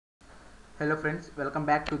Hello friends, welcome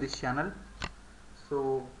back to this channel.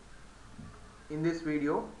 So in this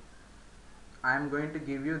video I am going to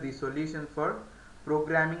give you the solution for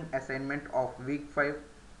programming assignment of week 5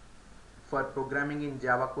 for programming in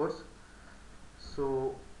Java course.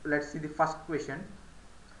 So let's see the first question.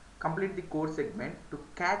 Complete the code segment to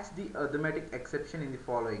catch the arithmetic exception in the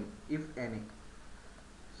following, if any.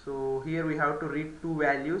 So here we have to read two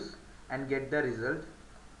values and get the result.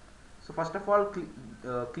 So first of all,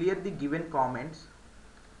 clear the given comments,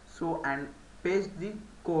 so and paste the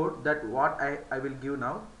code that what I will give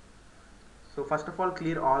now. So first of all,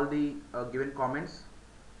 clear all the given comments.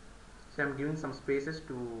 So I'm giving some spaces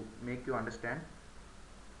to make you understand.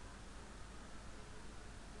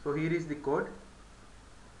 So here is the code.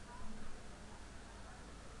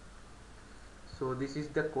 So this is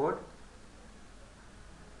the code.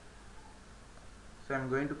 So I'm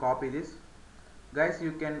going to copy this. Guys,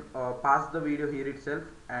 you can pause the video here itself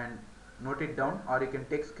and note it down, or you can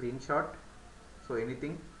take screenshot. So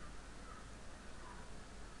anything.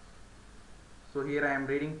 So here I am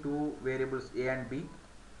reading two variables a and b.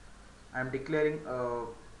 I am declaring a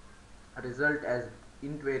result as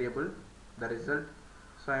int variable, the result.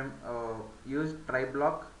 So I am used try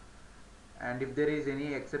block, and if there is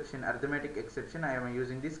any exception, arithmetic exception, I am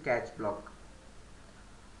using this catch block.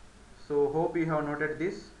 So hope you have noted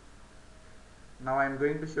this. Now I am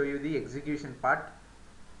going to show you the execution part.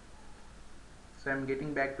 So I am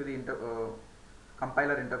getting back to the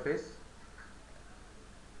compiler interface.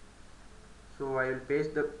 So I will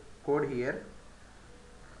paste the code here.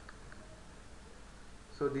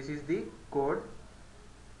 So this is the code.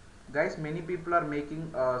 Guys, many people are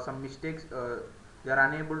making some mistakes. They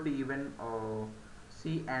are unable to even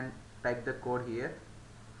see and type the code here.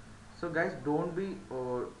 So guys, don't be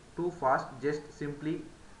too fast. Just simply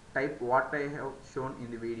type what I have shown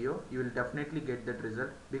in the video. You will definitely get that result,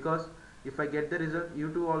 because if I get the result,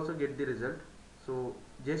 you too also get the result. So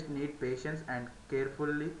just need patience and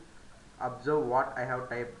carefully observe what I have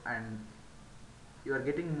typed, and you are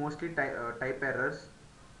getting mostly type errors.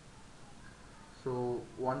 So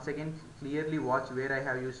once again, clearly watch where I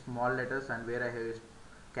have used small letters and where I have used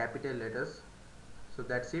capital letters. So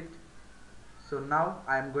that's it. So now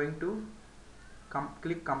I am going to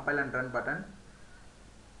click compile and run button.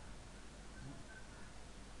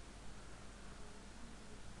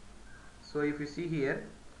 So if you see here,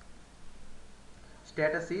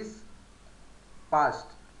 status is passed.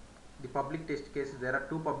 The public test cases, there are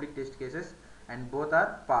two public test cases and both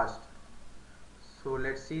are passed. So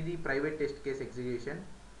let's see the private test case execution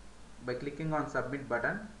by clicking on submit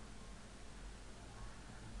button.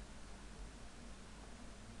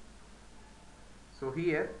 So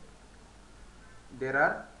here there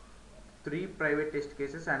are three private test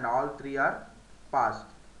cases and all three are passed.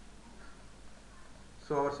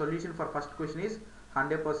 So our solution for first question is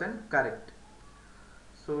 100% correct.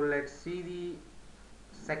 So let's see the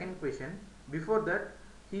second question. Before that,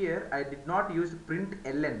 here I did not use print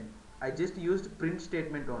ln. I just used print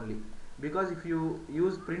statement only, because if you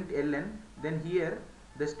use print ln, then here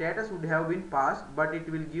the status would have been passed, but it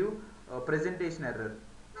will give a presentation error.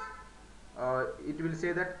 It will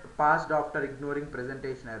say that passed after ignoring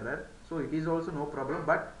presentation error. So it is also no problem,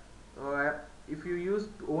 but if you use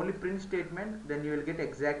only print statement, then you will get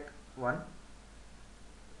exact one.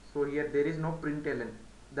 So here there is no print ln.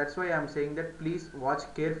 That's why I am saying that please watch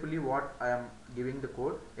carefully what I am giving the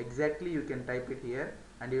code. Exactly you can type it here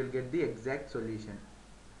and you will get the exact solution.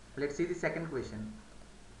 Let's see the second question.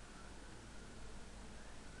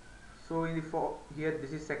 So in the here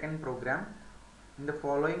this is second program. In the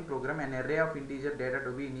following program, an array of integer data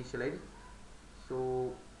to be initialized.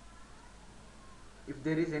 So if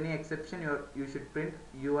there is any exception, you should print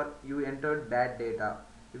you entered bad data.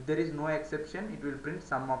 If there is no exception, it will print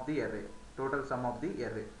sum of the array, total sum of the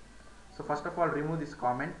array. So first of all, remove this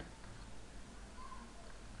comment.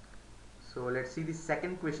 So let's see the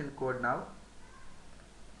second question code now.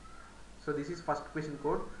 So this is first question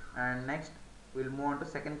code, and next we'll move on to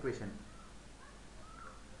second question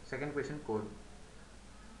code.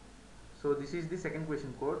 So this is the second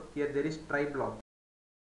question code. Here there is try block.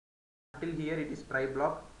 Until here it is try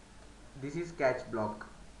block. This is catch block.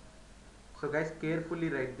 So guys, carefully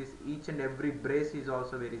write this. Each and every brace is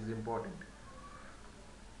also very important,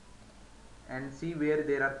 and see where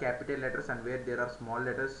there are capital letters and where there are small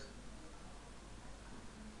letters.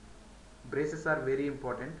 Braces are very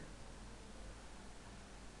important.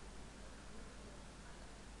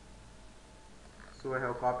 So I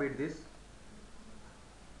have copied this.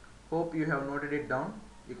 Hope you have noted it down.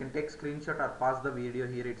 You can take screenshot or pause the video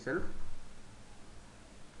here itself.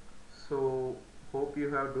 So hope you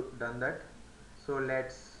have done that. So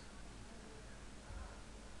let's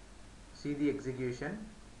see the execution.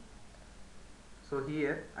 So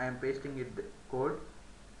here I am pasting it the code.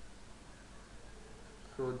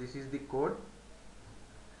 So this is the code.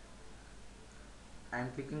 I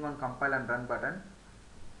am clicking on compile and run button.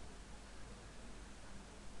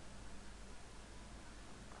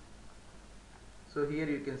 So here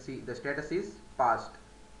you can see the status is passed.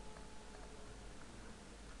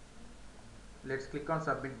 Let's click on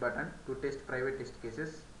submit button to test private test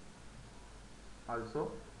cases.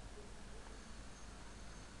 Also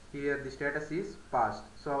here the status is passed.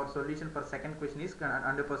 So our solution for second question is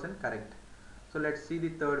 100% correct. So let's see the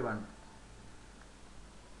third one.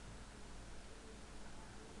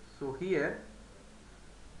 So here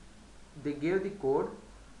they gave the code,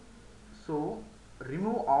 so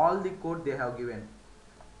remove all the code they have given.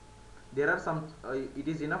 There are some it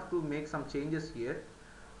is enough to make some changes here,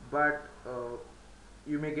 but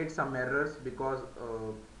you may get some errors because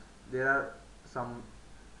there are some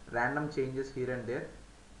random changes here and there.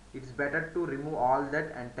 It's better to remove all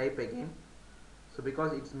that and type again. So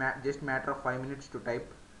because it's just matter of 5 minutes to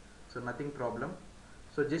type, so nothing problem.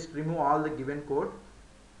 So just remove all the given code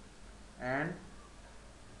and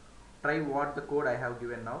try what the code I have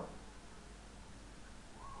given now.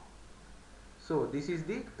 So this is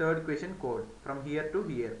the third question code from here to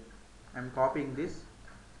here. I am copying this.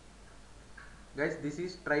 Guys, this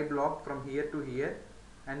is try block from here to here,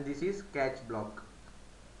 and this is catch block.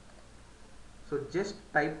 So just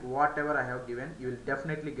type whatever I have given, you will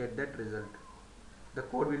definitely get that result. The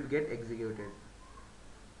code will get executed.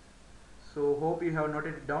 So hope you have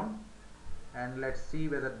noted it down, and let's see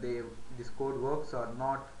whether this code works or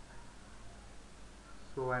not.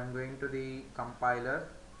 So I am going to the compiler.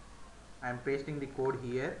 I am pasting the code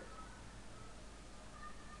here.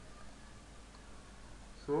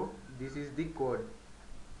 So this is the code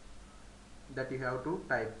that you have to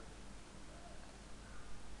type,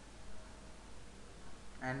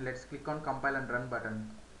 and let's click on compile and run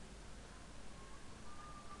button.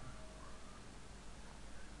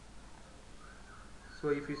 So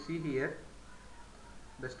if you see here,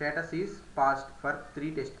 the status is passed for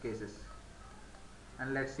 3 test cases.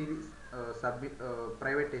 And let's see this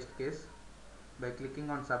private test case by clicking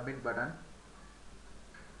on submit button.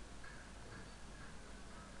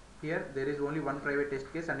 Here there is only one private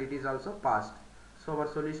test case and it is also passed. So our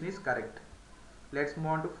solution is correct. Let's move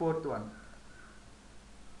on to fourth one.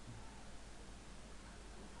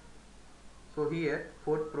 So here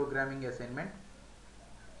fourth programming assignment.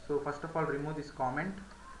 So first of all, remove this comment.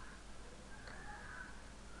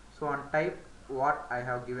 So on type what I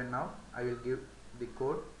have given now, I will give the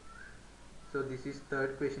code. So this is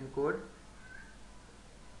third question code.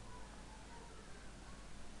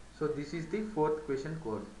 So this is the fourth question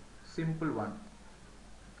code, simple one,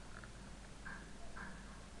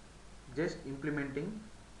 just implementing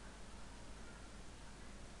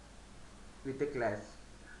with a class.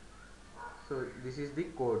 So this is the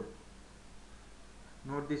code.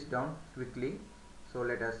 Note this down quickly. So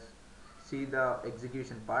let us see the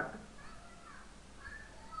execution part.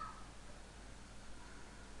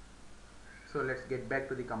 So let's get back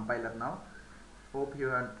to the compiler now. Hope you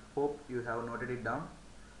have noted it down.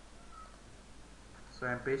 So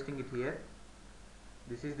I am pasting it here.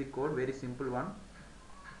 This is the code, very simple one.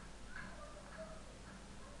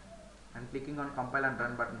 I am clicking on compile and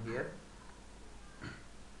run button here.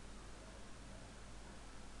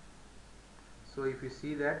 So if you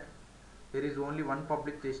see that there is only one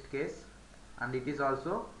public test case and it is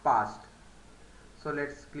also passed. So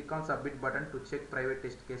let's click on submit button to check private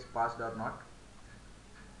test case passed or not.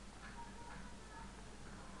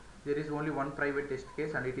 There is only one private test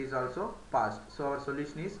case and it is also passed. So our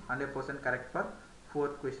solution is 100% correct for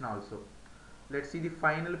fourth question also. Let's see the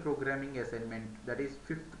final programming assignment, that is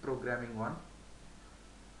fifth programming one.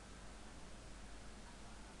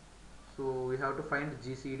 So we have to find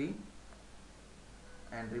GCD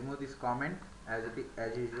and remove this comment as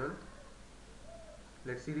usual.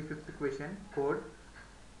 Let's see the fifth question code.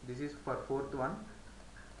 This is for fourth one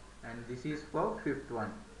and this is for fifth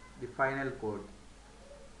one, the final code.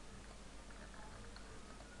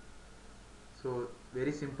 So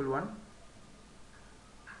very simple one.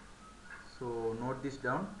 So note this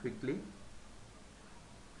down quickly.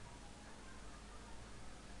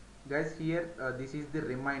 Guys, here this is the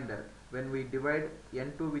reminder. When we divide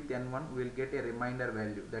n2 with n1, we will get a reminder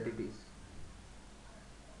value that it is.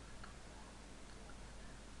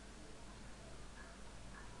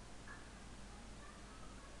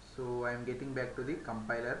 So I am getting back to the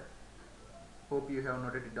compiler. Hope you have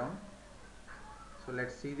noted it down. So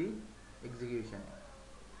let's see the execution.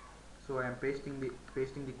 So I am pasting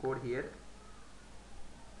the code here.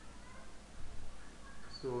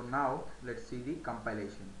 So now let's see the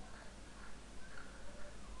compilation.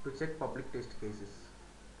 To check public test cases,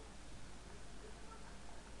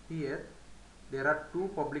 here there are two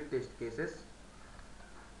public test cases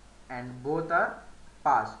and both are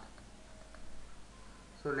passed.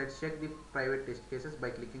 So let's check the private test cases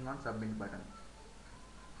by clicking on submit button.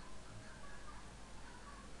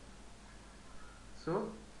 So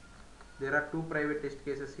there are two private test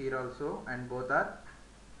cases here also and both are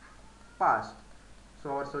passed. So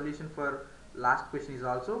our solution for last question is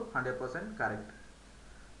also 100% correct.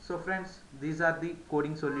 So friends, these are the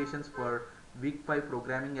coding solutions for week 5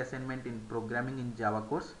 programming assignment in programming in Java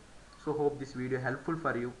course. So hope this video helpful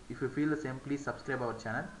for you. If you feel the same, please subscribe our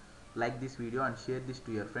channel, like this video and share this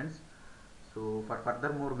to your friends. So for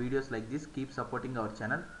further more videos like this, keep supporting our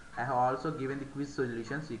channel. I have also given the quiz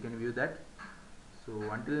solutions, you can view that. So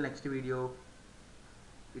until next video,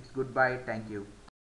 it's goodbye, thank you.